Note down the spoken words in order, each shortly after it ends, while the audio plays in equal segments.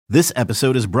This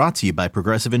episode is brought to you by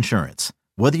Progressive Insurance.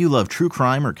 Whether you love true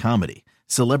crime or comedy,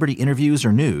 celebrity interviews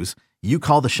or news, you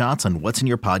call the shots on what's in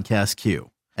your podcast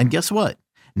queue. And guess what?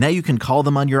 Now you can call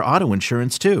them on your auto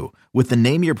insurance too with the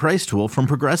Name Your Price tool from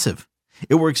Progressive.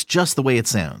 It works just the way it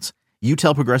sounds. You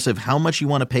tell Progressive how much you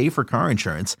want to pay for car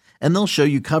insurance, and they'll show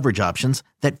you coverage options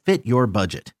that fit your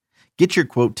budget. Get your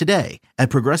quote today at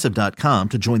Progressive.com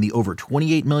to join the over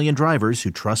 28 million drivers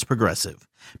who trust Progressive.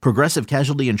 Progressive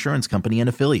Casualty Insurance Company and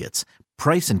Affiliates.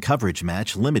 Price and coverage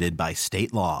match limited by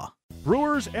state law.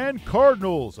 Brewers and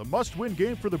Cardinals, a must-win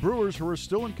game for the Brewers, who are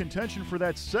still in contention for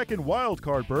that second wild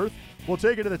card berth. We'll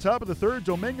take it to the top of the third.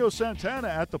 Domingo Santana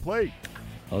at the plate.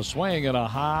 A swing and a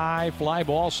high fly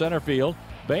ball center field.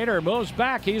 Bader moves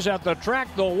back. He's at the track,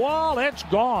 the wall. It's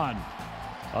gone.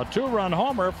 A two-run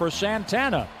homer for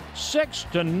Santana.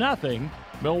 6-0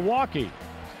 Milwaukee.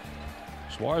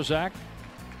 Swarzak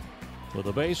with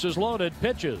the bases loaded,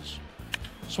 pitches.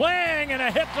 Swing and a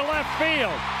hit to left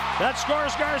field. That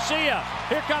scores Garcia.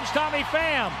 Here comes Tommy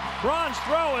Pham. Braun's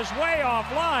throw is way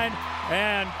offline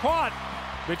and caught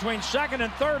between second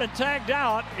and third and tagged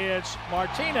out. It's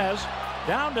Martinez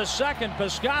down to second,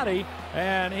 Piscotty,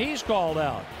 and he's called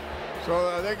out.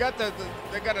 So they got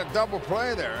a double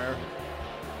play there.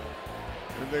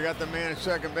 If they got the man at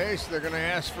second base, they're going to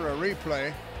ask for a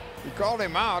replay. He called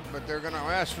him out, but they're going to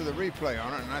ask for the replay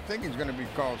on it, and I think he's going to be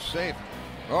called safe.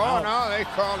 Oh, out. No, they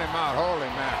called him out. Holy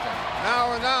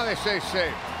mackerel. Now they say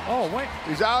safe. Oh, wait.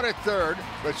 He's out at third,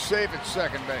 but safe at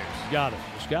second base. Got it.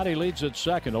 Scotty leads at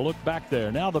second. A look back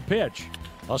there. Now the pitch.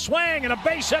 A swing and a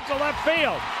base hit to left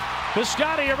field.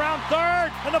 Piscotty around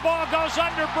third, and the ball goes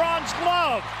under Braun's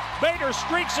glove. Bader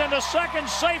streaks into second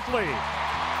safely.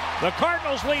 The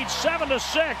Cardinals lead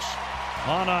 7-6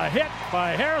 on a hit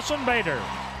by Harrison Bader.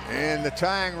 And the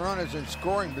tying run is in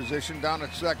scoring position down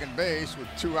at second base with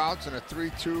 2 outs and a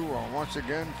 3-2 once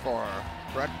again for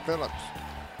Brett Phillips.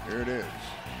 Here it is.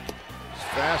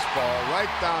 Fastball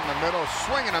right down the middle,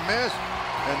 swing and a miss,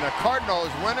 and the Cardinals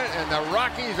win it, and the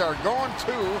Rockies are going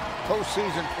to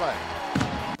postseason play.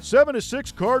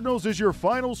 7-6 Cardinals is your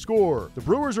final score. The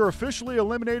Brewers are officially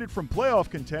eliminated from playoff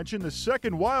contention. The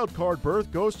second wild card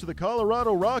berth goes to the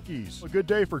Colorado Rockies. A good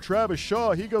day for Travis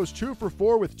Shaw. He goes 2 for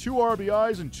 4 with 2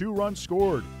 RBIs and 2 runs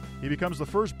scored. He becomes the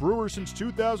first Brewer since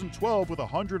 2012 with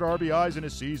 100 RBIs in a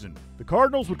season. The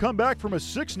Cardinals would come back from a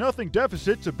 6-0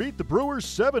 deficit to beat the Brewers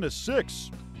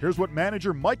 7-6. Here's what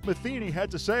manager Mike Matheny had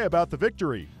to say about the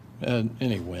victory.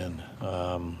 Any win.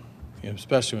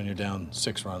 Especially when you're down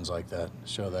 6 runs like that,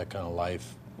 show that kind of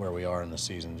life where we are in the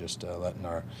season, just letting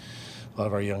a lot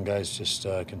of our young guys just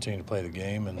continue to play the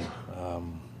game, and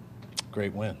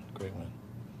great win.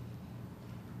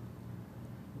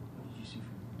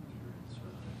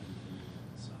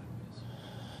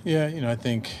 Yeah, I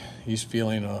think he's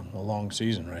feeling a long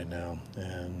season right now,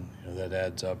 and that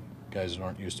adds up. Guys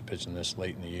aren't used to pitching this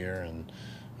late in the year,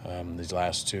 and these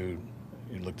last 2,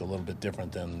 he looked a little bit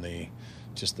different than the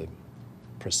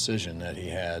precision that he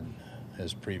had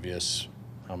his previous,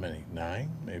 how many, 9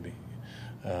 maybe.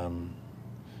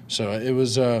 So it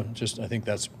was I think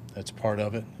that's part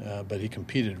of it, but he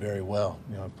competed very well.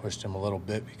 I pushed him a little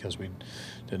bit because we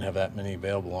didn't have that many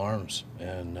available arms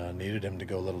and needed him to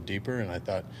go a little deeper, and I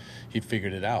thought he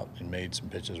figured it out and made some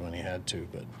pitches when he had to,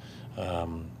 but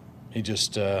he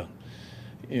just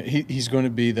he's going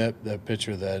to be that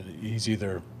pitcher that he's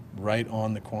either right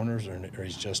on the corners or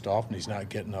he's just off and he's not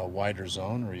getting a wider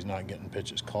zone or he's not getting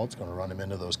pitches called. It's going to run him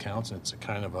into those counts, and it's a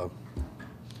kind of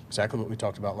exactly what we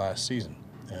talked about last season.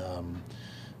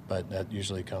 But that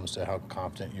usually comes to how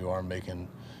confident you are making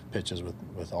pitches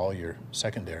with all your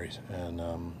secondaries, and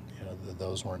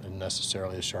those weren't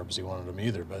necessarily as sharp as he wanted them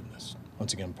either, but it's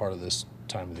once again part of this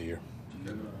time of the year.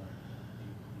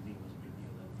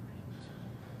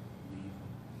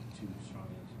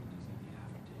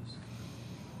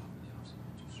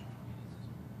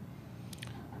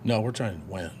 No, we're trying to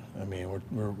win. I mean,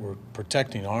 we're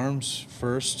protecting arms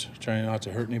first, trying not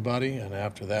to hurt anybody, and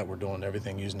after that, we're doing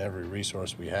everything, using every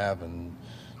resource we have, and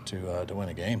to win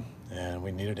a game. And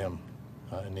we needed him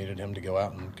to go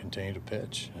out and continue to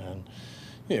pitch. And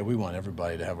yeah, we want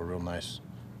everybody to have a real nice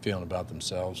feeling about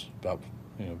themselves,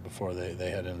 before they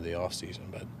head into the off season.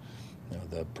 But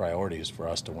the priority is for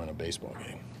us to win a baseball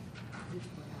game.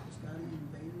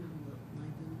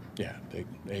 Yeah, big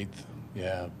 8th.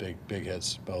 Yeah, big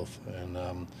hits both, and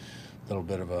a little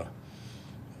bit of a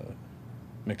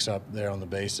mix up there on the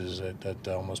bases that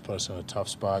almost put us in a tough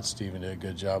spot. Steven did a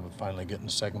good job of finally getting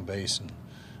to second base, and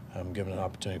given an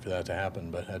opportunity for that to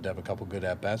happen. But had to have a couple good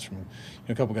at-bats from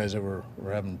a couple guys that were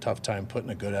having a tough time putting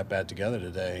a good at-bat together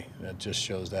today. That just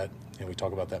shows that, we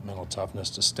talk about that mental toughness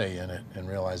to stay in it and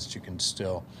realize that you can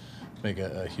still make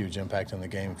a huge impact in the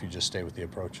game if you just stay with the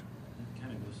approach. It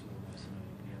kind of goes to what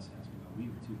somebody else asked me about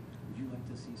Weaver, too. Would you like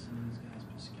to see some of these guys,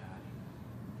 Piscotty,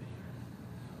 Bader,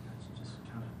 just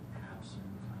kind of have some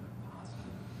kind of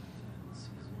positive in the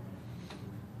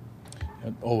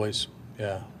season? Always,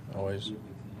 yeah, always.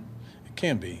 It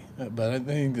can be, but I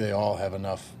think they all have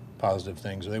enough positive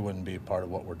things. They wouldn't be a part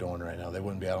of what we're doing right now. They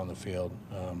wouldn't be out on the field.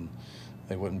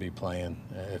 They wouldn't be playing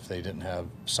if they didn't have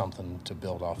something to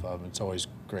build off of. It's always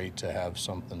great to have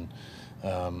something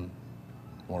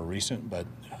more recent, but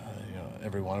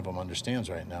every one of them understands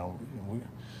right now we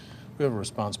have a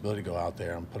responsibility to go out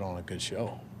there and put on a good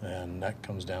show, and that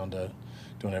comes down to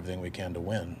doing everything we can to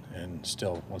win and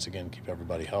still, once again, keep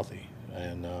everybody healthy.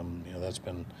 And that's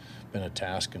been a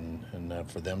task, and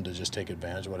for them to just take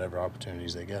advantage of whatever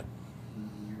opportunities they get. In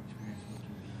your experience, what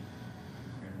can be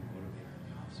a greater motivator in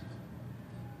the offseason?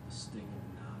 The sting of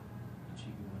not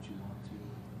achieving what you want to,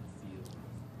 or the feel of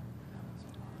having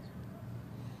some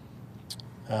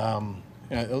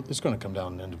positive? It's going to come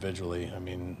down individually. I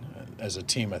mean, as a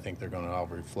team, I think they're going to all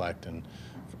reflect, and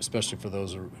especially for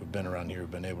those who've been around here,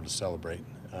 who've been able to celebrate.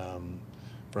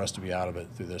 For us to be out of it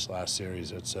through this last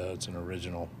series, it's an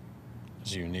original,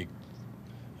 it's a unique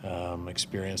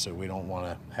experience that we don't want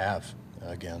to have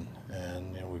again.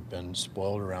 And we've been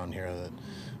spoiled around here, that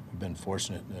we've been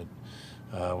fortunate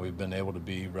that we've been able to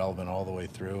be relevant all the way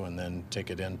through, and then take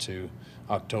it into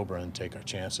October and take our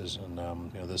chances.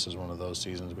 And this is one of those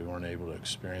seasons we weren't able to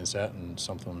experience that, and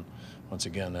something, once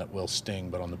again, that will sting.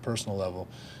 But on the personal level,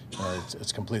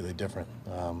 it's completely different.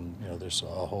 There's a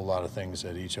whole lot of things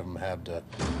that each of them have to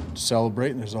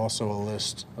celebrate, and there's also a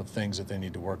list of things that they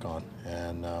need to work on.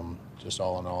 And just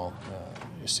all in all,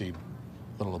 you see a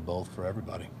little of both for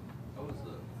everybody. How was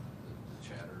the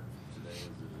chatter today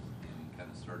as the game kind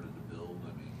of started to build?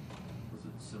 I mean, was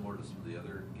it similar to some of the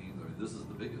other games? I mean, this is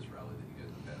the biggest rally that you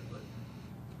guys have had, but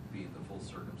being the full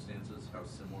circumstances, how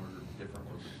similar or different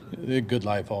was it today? They had good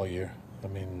life all year. I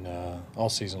mean, all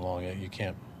season long. You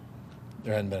can't.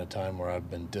 There hadn't been a time where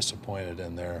I've been disappointed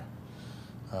in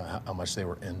how much they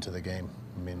were into the game.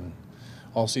 I mean,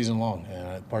 all season long,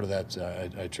 and part of that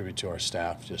I attribute to our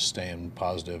staff just staying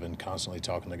positive and constantly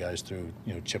talking to guys through,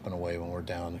 chipping away when we're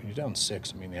down. You're down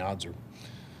 6. I mean, the odds are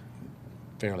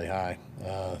fairly high.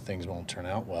 Things won't turn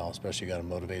out well, especially you got a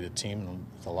motivated team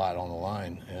with a lot on the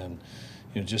line, and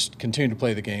just continue to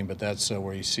play the game. But that's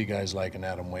where you see guys like an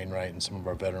Adam Wainwright and some of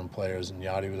our veteran players, and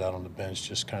Yadi was out on the bench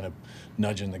just kind of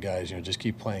nudging the guys, just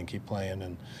keep playing,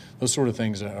 and those sort of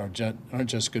things aren't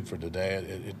just good for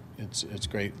today. It's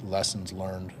great lessons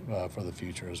learned for the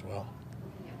future as well.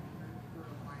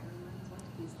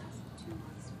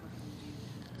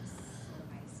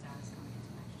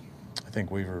 I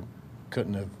think Weaver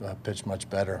couldn't have pitched much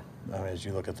better. I mean, as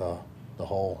you look at the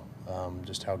whole,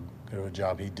 just how good of a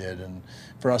job he did, and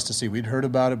for us to see, we'd heard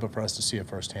about it, but for us to see it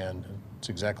firsthand, it's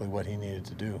exactly what he needed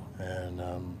to do. And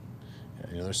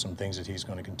there's some things that he's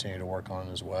going to continue to work on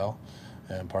as well,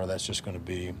 and part of that's just going to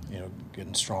be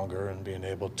getting stronger and being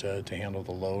able to handle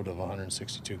the load of a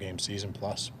 162 game season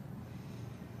plus.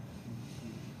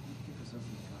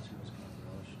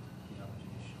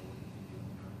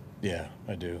 Yeah,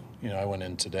 I do. I went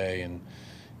in today, and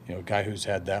a guy who's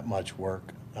had that much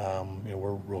work,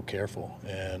 we're real careful,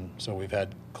 and so we've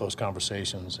had close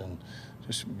conversations and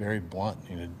just very blunt.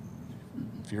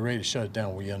 If you're ready to shut it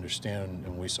down, we understand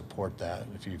and we support that.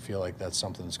 If you feel like that's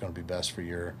something that's going to be best for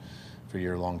your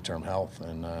long-term health,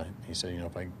 and he said,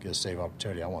 if I get a save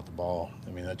opportunity, I want the ball.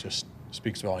 I mean, that just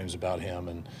speaks volumes about him,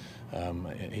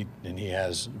 and he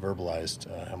has verbalized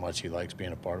how much he likes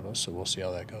being a part of us. So we'll see how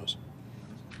that goes.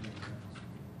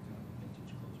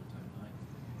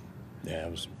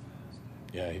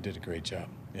 Yeah, he did a great job.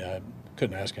 Yeah, I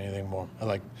couldn't ask anything more. I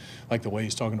like the way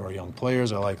he's talking to our young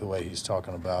players. I like the way he's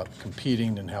talking about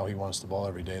competing and how he wants the ball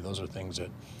every day. Those are things that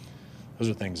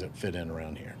fit in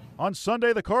around here. On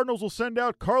Sunday, the Cardinals will send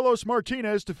out Carlos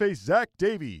Martinez to face Zach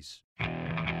Davies.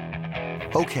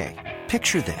 Okay,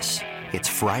 picture this. It's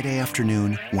Friday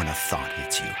afternoon when a thought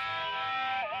hits you.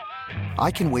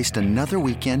 I can waste another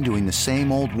weekend doing the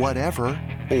same old whatever,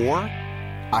 or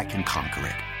I can conquer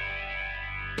it.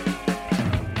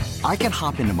 I can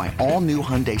hop into my all-new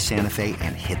Hyundai Santa Fe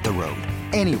and hit the road.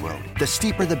 Any road. The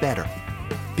steeper, the better.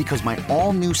 Because my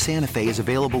all-new Santa Fe is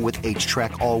available with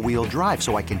H-Track all-wheel drive,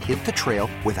 so I can hit the trail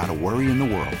without a worry in the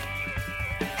world.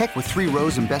 Heck, with 3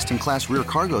 rows and best-in-class rear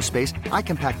cargo space, I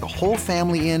can pack the whole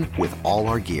family in with all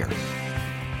our gear.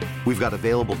 We've got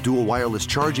available dual wireless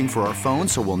charging for our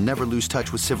phones, so we'll never lose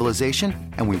touch with civilization,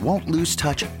 and we won't lose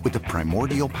touch with the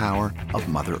primordial power of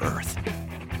Mother Earth.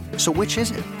 So which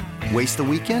is it? Waste the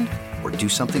weekend or do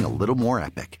something a little more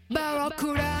epic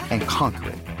and conquer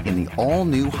it in the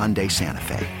all-new Hyundai Santa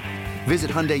Fe?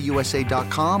 Visit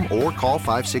HyundaiUSA.com or call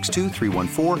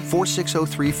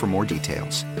 562-314-4603 for more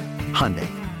details. Hyundai,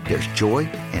 there's joy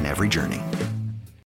in every journey.